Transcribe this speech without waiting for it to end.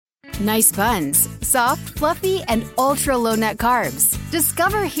Nice buns, soft, fluffy, and ultra-low net carbs.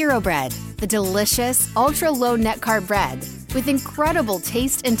 Discover Hero Bread, the delicious, ultra-low net carb bread with incredible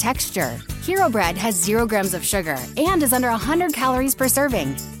taste and texture. Hero Bread has 0 grams of sugar and is under 100 calories per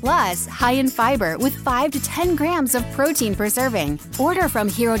serving. Plus, high in fiber with 5 to 10 grams of protein per serving. Order from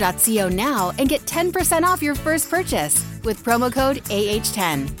hero.co now and get 10% off your first purchase with promo code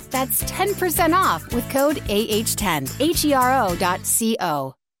AH10. That's 10% off with code AH10.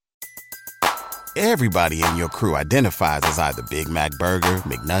 HERO.co. Everybody in your crew identifies as either Big Mac Burger,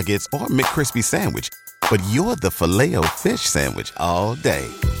 McNuggets, or McCrispy Sandwich. But you're the Filet-O-Fish Sandwich all day.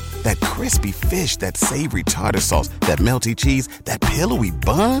 That crispy fish, that savory tartar sauce, that melty cheese, that pillowy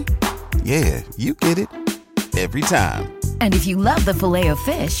bun. Yeah, you get it. Every time. And if you love the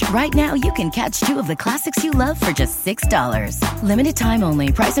Filet-O-Fish, right now you can catch 2 of the classics you love for just $6. Limited time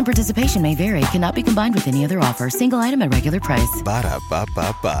only. Price and participation may vary. Cannot be combined with any other offer. Single item at regular price.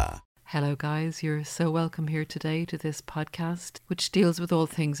 Ba-da-ba-ba-ba. Hello guys, you're so welcome here today to this podcast which deals with all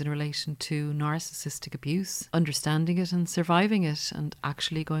things in relation to narcissistic abuse, understanding it and surviving it and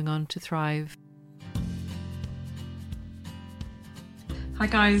actually going on to thrive. Hi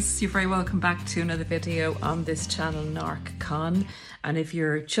guys, you're very welcome back to another video on this channel NarcCon, and if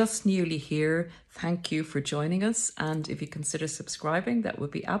you're just newly here, thank you for joining us, and if you consider subscribing, that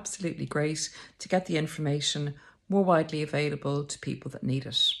would be absolutely great to get the information more widely available to people that need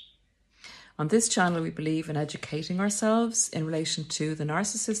it. On this channel, we believe in educating ourselves in relation to the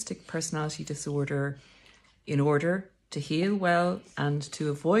narcissistic personality disorder in order to heal well and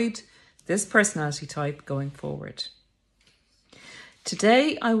to avoid this personality type going forward.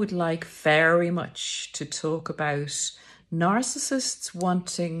 Today, I would like very much to talk about narcissists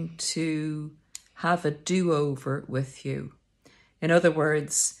wanting to have a do-over with you. In other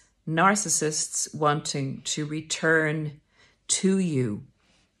words, narcissists wanting to return to you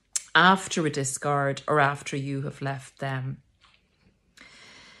after a discard or after you have left them.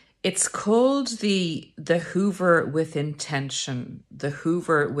 It's called the Hoover with intention, the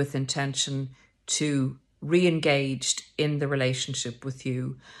Hoover with intention to re-engaged in the relationship with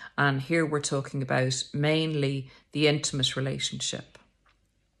you. And here we're talking about mainly the intimate relationship.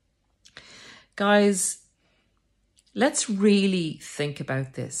 Guys, let's really think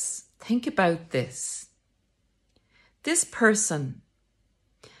about this. Think about this. This person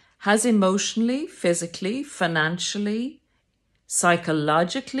has emotionally, physically, financially,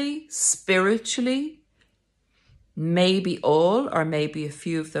 psychologically, spiritually, maybe all or maybe a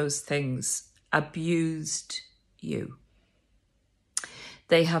few of those things, abused you.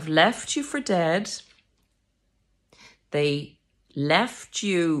 They have left you for dead. They left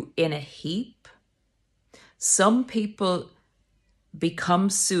you in a heap. Some people become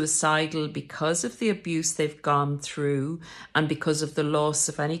suicidal because of the abuse they've gone through and because of the loss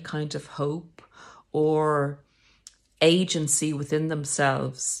of any kind of hope or agency within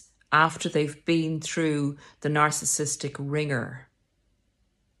themselves after they've been through the narcissistic ringer.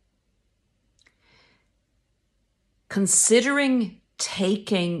 Considering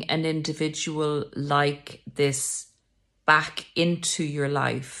taking an individual like this back into your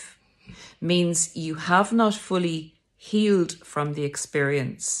life means you have not fully healed from the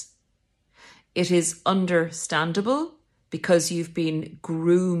experience. It is understandable because you've been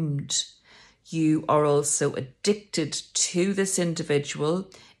groomed. You are also addicted to this individual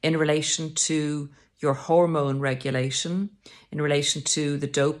in relation to your hormone regulation, in relation to the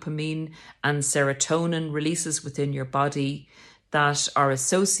dopamine and serotonin releases within your body that are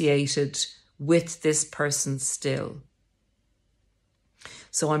associated with this person still.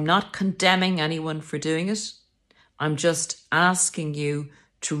 So I'm not condemning anyone for doing it. I'm just asking you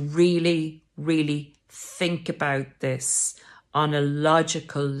to really, really think about this on a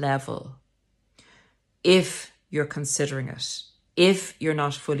logical level. If you're considering it, if you're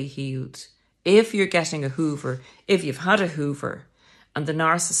not fully healed, if you're getting a Hoover, if you've had a Hoover, and the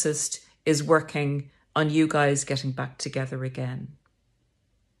narcissist is working on you guys getting back together again.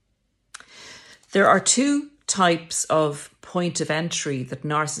 There are 2 types of point of entry that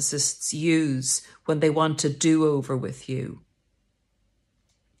narcissists use when they want a do-over with you.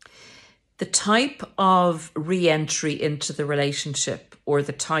 The type of re-entry into the relationship or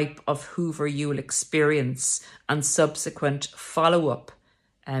the type of Hoover you will experience and subsequent follow-up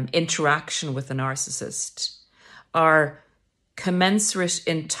interaction with a narcissist are commensurate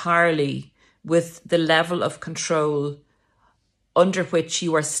entirely with the level of control under which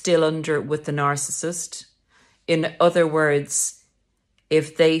you are still under with the narcissist. In other words,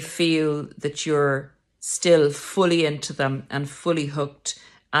 if they feel that you're still fully into them and fully hooked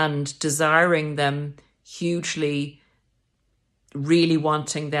and desiring them hugely really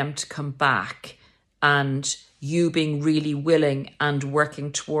wanting them to come back and you being really willing and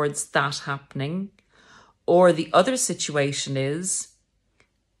working towards that happening. Or the other situation is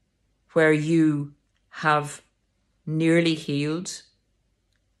where you have nearly healed,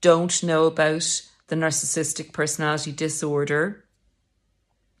 don't know about the narcissistic personality disorder,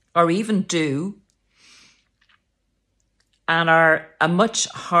 or even do, and are a much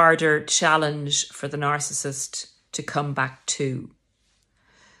harder challenge for the narcissist to come back to.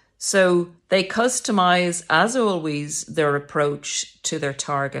 So they customize, as always, their approach to their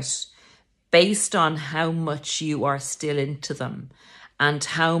target based on how much you are still into them and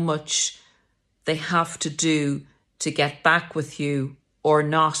how much they have to do to get back with you or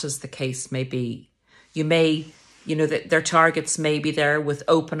not, as the case may be. Their targets may be there with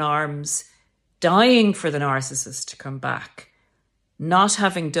open arms, dying for the narcissist to come back, not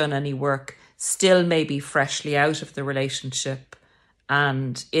having done any work, still maybe freshly out of the relationship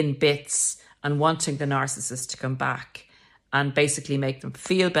and in bits and wanting the narcissist to come back and basically make them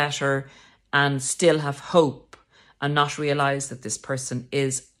feel better and still have hope and not realise that this person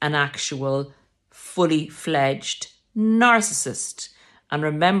is an actual fully fledged narcissist. And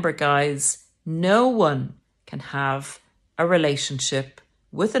remember, guys, no one can have a relationship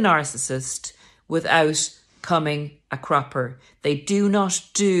with a narcissist without coming a cropper. They do not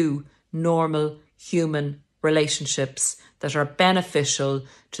do normal human relationships that are beneficial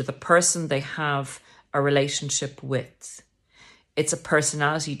to the person they have a relationship with. It's a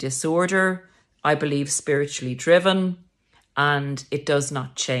personality disorder, I believe spiritually driven, and it does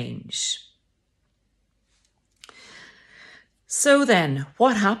not change. So then,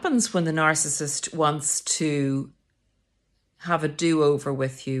 what happens when the narcissist wants to have a do-over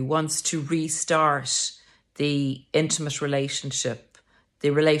with you, wants to restart the intimate relationship,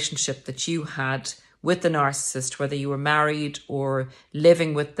 the relationship that you had with the narcissist, whether you were married or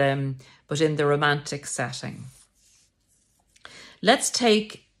living with them, but in the romantic setting? Let's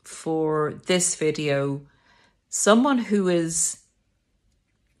take, for this video, someone who is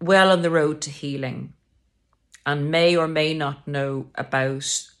well on the road to healing and may or may not know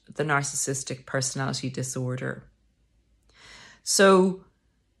about the narcissistic personality disorder. So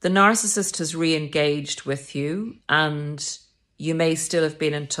the narcissist has re-engaged with you, and you may still have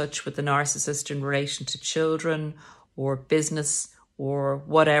been in touch with the narcissist in relation to children or business or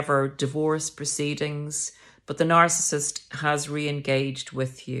whatever, divorce proceedings, but the narcissist has re-engaged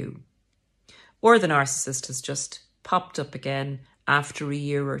with you. Or the narcissist has just popped up again after a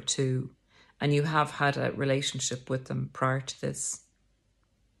year or two, and you have had a relationship with them prior to this.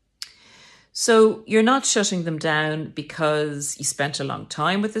 So you're not shutting them down because you spent a long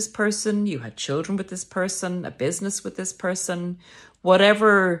time with this person, you had children with this person, a business with this person,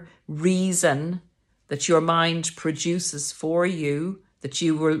 whatever reason that your mind produces for you, that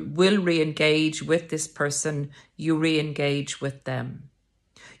you will re-engage with this person, you re-engage with them.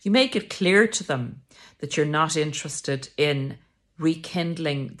 You make it clear to them that you're not interested in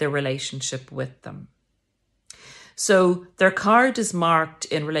rekindling the relationship with them. So their card is marked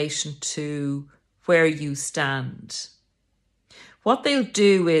in relation to where you stand. What they'll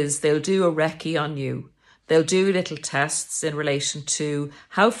do is they'll do a recce on you. They'll do little tests in relation to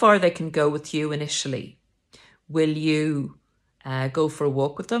how far they can go with you initially. Will you go for a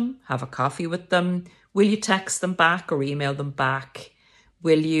walk with them, have a coffee with them? Will you text them back or email them back?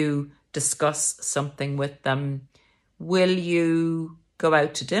 Will you discuss something with them? Will you go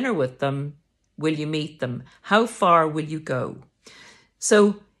out to dinner with them? Will you meet them? How far will you go?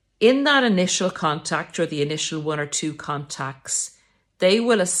 So in that initial contact, or the initial one or two contacts, they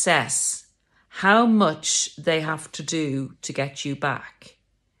will assess how much they have to do to get you back.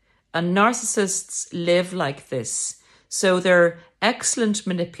 And narcissists live like this. So they're excellent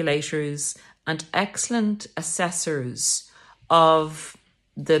manipulators and excellent assessors of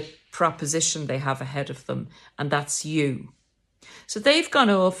the proposition they have ahead of them, and that's you. So they've gone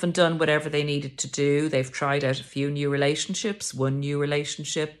off and done whatever they needed to do. They've tried out a few new relationships, one new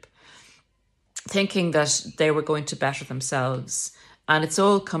relationship, thinking that they were going to better themselves. And it's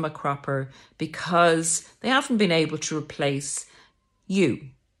all come a cropper because they haven't been able to replace you,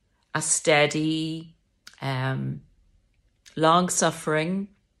 a steady, long-suffering,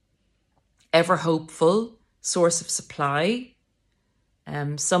 ever-hopeful source of supply,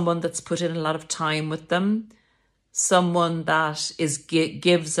 someone that's put in a lot of time with them, someone that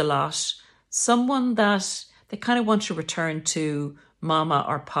gives a lot, someone that they kind of want to return to mama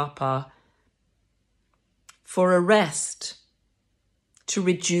or papa for a rest, to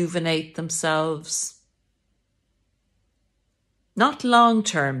rejuvenate themselves. Not long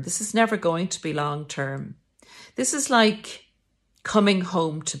term. This is never going to be long term. This is like coming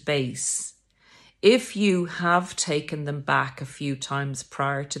home to base. If you have taken them back a few times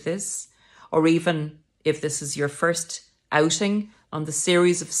prior to this, or even if this is your first outing on the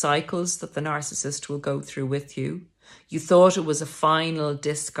series of cycles that the narcissist will go through with you, you thought it was a final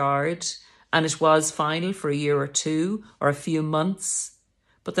discard, and it was final for a year or two or a few months,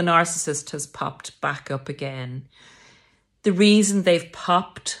 but the narcissist has popped back up again. The reason they've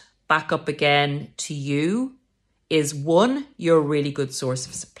popped back up again to you is 1, you're a really good source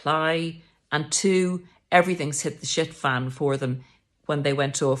of supply, and 2, everything's hit the shit fan for them when they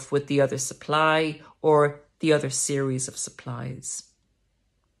went off with the other supply or the other series of supplies.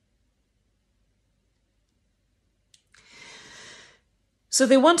 So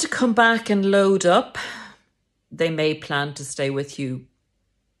they want to come back and load up. They may plan to stay with you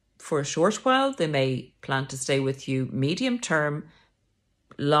for a short while. They may plan to stay with you medium term,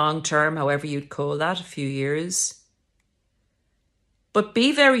 long term, however you'd call that, a few years. But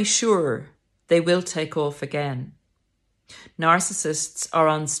be very sure they will take off again. Narcissists are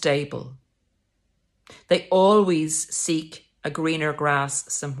unstable. They always seek a greener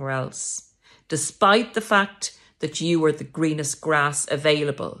grass somewhere else, despite the fact that you are the greenest grass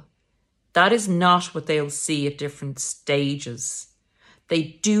available. That is not what they'll see at different stages.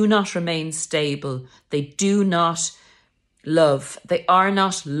 They do not remain stable. They do not love. They are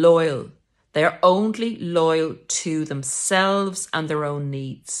not loyal. They are only loyal to themselves and their own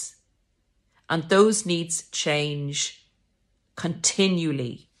needs. And those needs change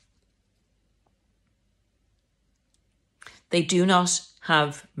continually. They do not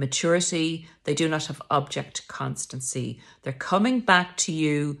have maturity. They do not have object constancy. They're coming back to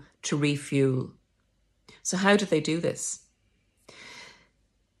you to refuel. So how do they do this?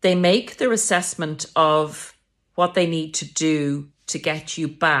 They make their assessment of what they need to do to get you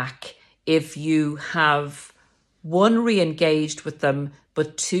back if you have, 1, re-engaged with them,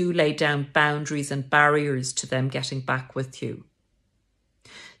 but 2, laid down boundaries and barriers to them getting back with you.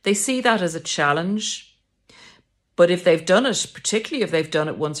 They see that as a challenge. But if they've done it, particularly if they've done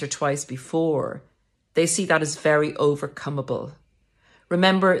it once or twice before, they see that as very overcomable.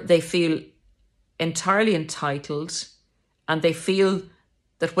 Remember, they feel entirely entitled, and they feel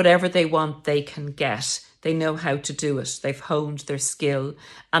that whatever they want, they can get. They know how to do it. They've honed their skill,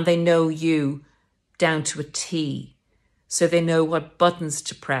 and they know you down to a T. So they know what buttons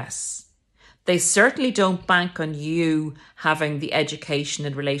to press. They certainly don't bank on you having the education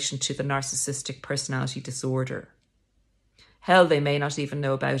in relation to the narcissistic personality disorder. Hell, they may not even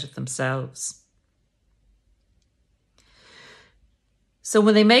know about it themselves. So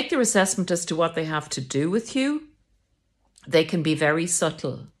when they make their assessment as to what they have to do with you, they can be very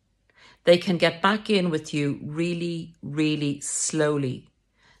subtle. They can get back in with you really, really slowly.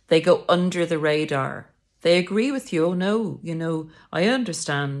 They go under the radar. They agree with you. Oh no, I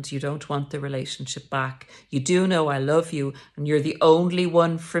understand you don't want the relationship back. You do know I love you and you're the only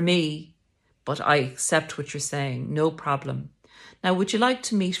one for me. But I accept what you're saying. No problem. Now, would you like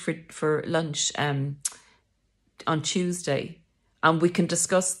to meet for lunch on Tuesday? And we can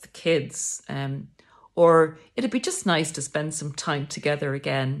discuss the kids. Or it'd be just nice to spend some time together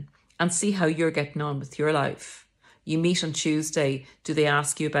again and see how you're getting on with your life. You meet on Tuesday. Do they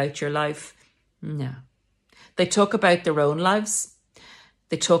ask you about your life? No. They talk about their own lives.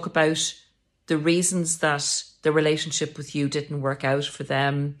 They talk about the reasons that the relationship with you didn't work out for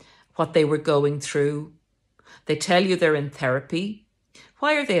them, what they were going through. They tell you they're in therapy.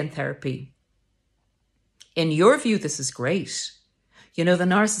 Why are they in therapy? In your view, this is great. The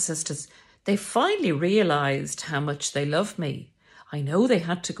narcissist they finally realised how much they love me. I know they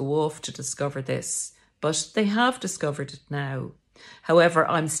had to go off to discover this, but they have discovered it now. However,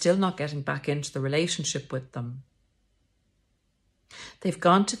 I'm still not getting back into the relationship with them. They've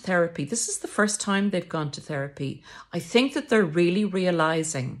gone to therapy. This is the first time they've gone to therapy. I think that they're really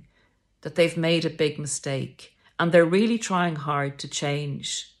realising that they've made a big mistake and they're really trying hard to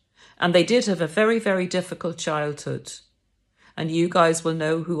change. And they did have a very, very difficult childhood. And you guys will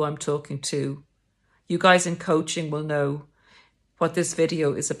know who I'm talking to. You guys in coaching will know what this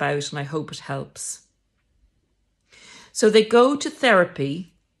video is about, and I hope it helps. So they go to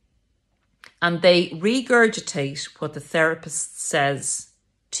therapy and they regurgitate what the therapist says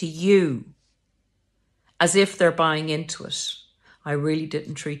to you as if they're buying into it. I really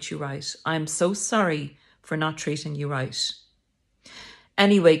didn't treat you right. I'm so sorry for not treating you right.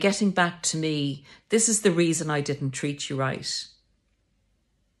 Anyway, getting back to me, this is the reason I didn't treat you right.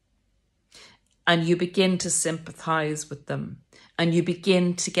 And you begin to sympathise with them and you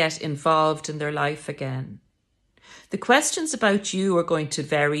begin to get involved in their life again. The questions about you are going to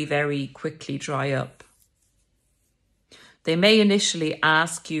very, very quickly dry up. They may initially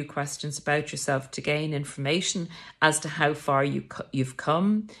ask you questions about yourself to gain information as to how far you've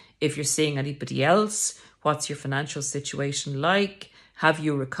come, if you're seeing anybody else, what's your financial situation like, have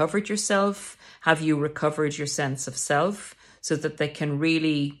you recovered yourself, have you recovered your sense of self, so that they can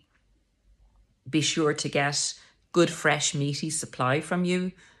really be sure to get good, fresh, meaty supply from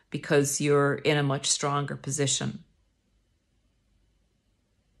you because you're in a much stronger position.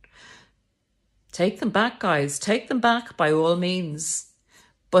 Take them back, guys. Take them back by all means.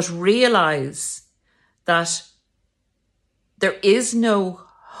 But realize that there is no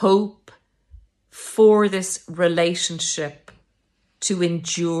hope for this relationship to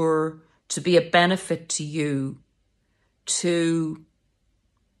endure, to be a benefit to you, to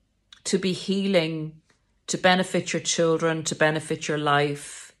be healing, to benefit your children, to benefit your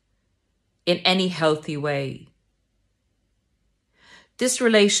life in any healthy way. This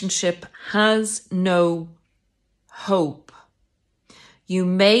relationship has no hope. You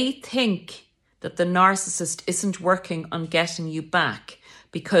may think that the narcissist isn't working on getting you back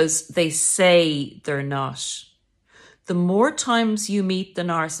because they say they're not. The more times you meet the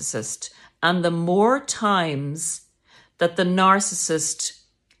narcissist and the more times that the narcissist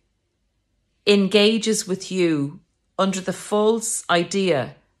engages with you under the false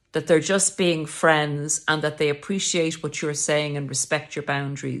idea that they're just being friends and that they appreciate what you're saying and respect your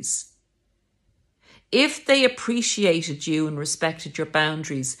boundaries. If they appreciated you and respected your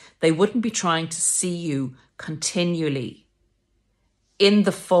boundaries, they wouldn't be trying to see you continually in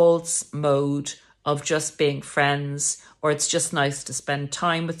the false mode of just being friends, or it's just nice to spend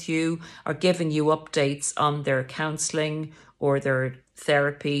time with you, or giving you updates on their counselling or their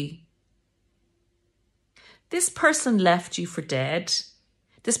therapy. This person left you for dead.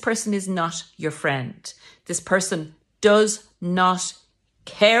 This person is not your friend. This person does not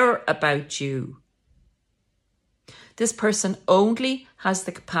care about you. This person only has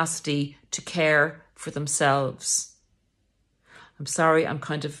the capacity to care for themselves. I'm sorry, I'm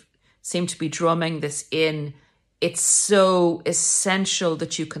seem to be drumming this in. It's so essential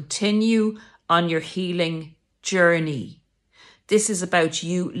that you continue on your healing journey. This is about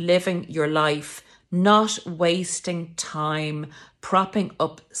you living your life, not wasting time propping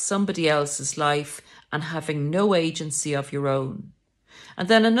up somebody else's life and having no agency of your own. And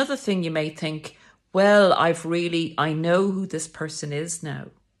then another thing, you may think, well, I know who this person is now.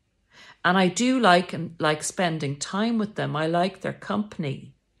 And I do like spending time with them. I like their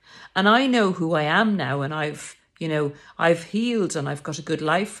company. And I know who I am now, and I've healed and I've got a good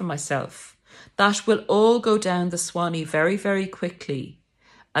life for myself. That will all go down the Swanee very, very quickly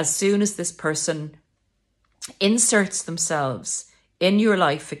as soon as this person inserts themselves in your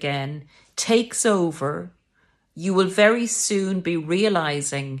life again, takes over. You will very soon be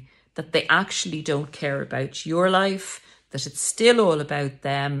realizing that they actually don't care about your life, that it's still all about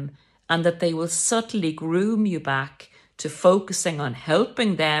them, and that they will subtly groom you back to focusing on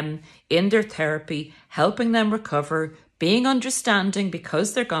helping them in their therapy, helping them recover, being understanding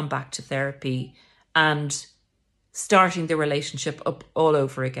because they're gone back to therapy, and starting the relationship up all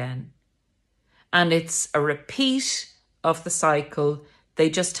over again. And it's a repeat of the cycle. They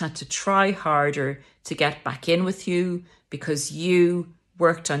just had to try harder to get back in with you because you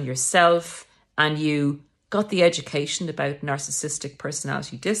worked on yourself and you got the education about narcissistic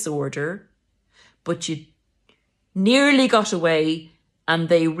personality disorder, but you nearly got away and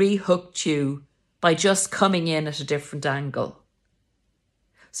they rehooked you by just coming in at a different angle.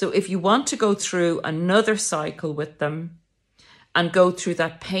 So if you want to go through another cycle with them and go through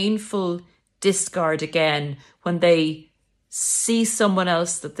that painful discard again when they see someone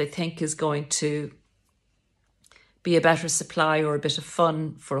else that they think is going to be a better supply or a bit of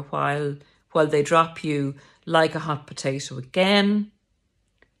fun for a while they drop you like a hot potato again,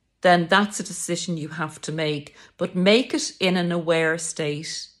 then that's a decision you have to make. But make it in an aware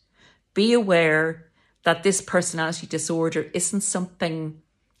state. Be aware that this personality disorder isn't something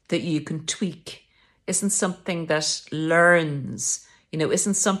that you can tweak, isn't something that learns,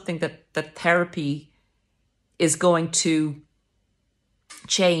 isn't something that therapy is going to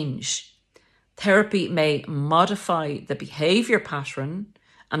change. Therapy may modify the behavior pattern,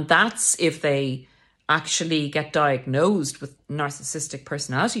 and that's if they actually get diagnosed with narcissistic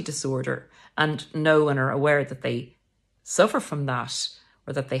personality disorder and know and are aware that they suffer from that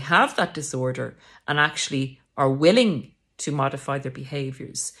or that they have that disorder and actually are willing to modify their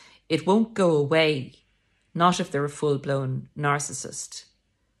behaviors. It won't go away, not if they're a full-blown narcissist.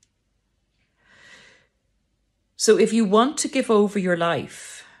 So if you want to give over your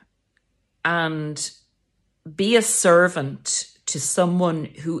life and be a servant to someone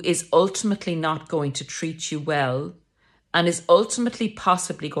who is ultimately not going to treat you well and is ultimately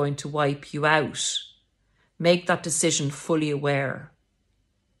possibly going to wipe you out, make that decision fully aware.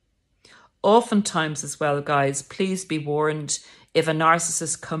 Oftentimes as well, guys, please be warned, if a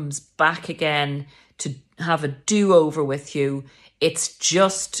narcissist comes back again to have a do-over with you, it's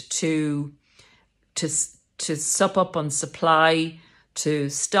just to sup up on supply, to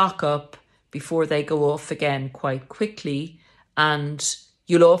stock up before they go off again quite quickly. And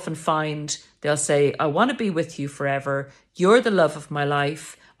you'll often find they'll say, I want to be with you forever. You're the love of my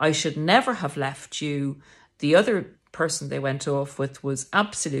life. I should never have left you. The other person they went off with was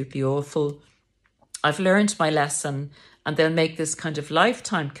absolutely awful. I've learned my lesson. And they'll make this kind of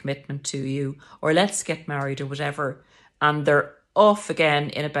lifetime commitment to you, or let's get married or whatever. And they're off again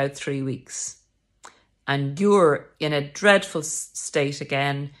in about 3 weeks. And you're in a dreadful state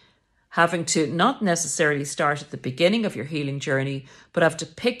again, having to not necessarily start at the beginning of your healing journey, but have to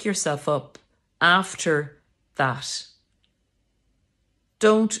pick yourself up after that.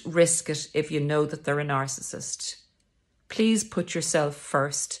 Don't risk it if you know that they're a narcissist. Please put yourself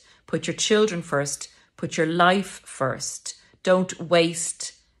first, put your children first, put your life first. Don't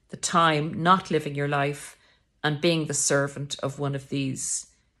waste the time not living your life and being the servant of one of these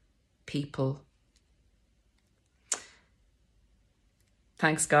people.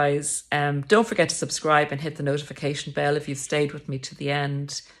 Thanks, guys. Don't forget to subscribe and hit the notification bell if you've stayed with me to the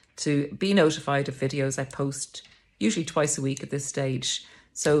end, to be notified of videos I post, usually twice a week at this stage.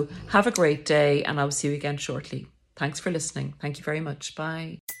 So have a great day, and I'll see you again shortly. Thanks for listening. Thank you very much.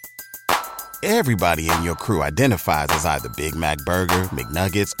 Bye. Everybody in your crew identifies as either Big Mac Burger,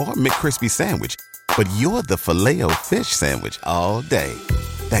 McNuggets, or McCrispy Sandwich. But you're the Filet-O-Fish Sandwich all day.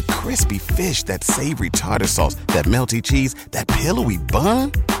 That crispy fish, that savory tartar sauce, that melty cheese, that pillowy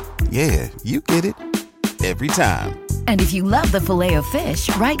bun. Yeah, you get it. Every time. And if you love the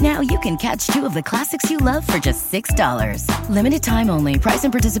Filet-O-Fish, right now you can catch 2 of the classics you love for just $6. Limited time only. Price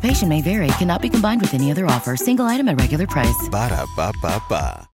and participation may vary. Cannot be combined with any other offer. Single item at regular price. Ba-da-ba-ba-ba.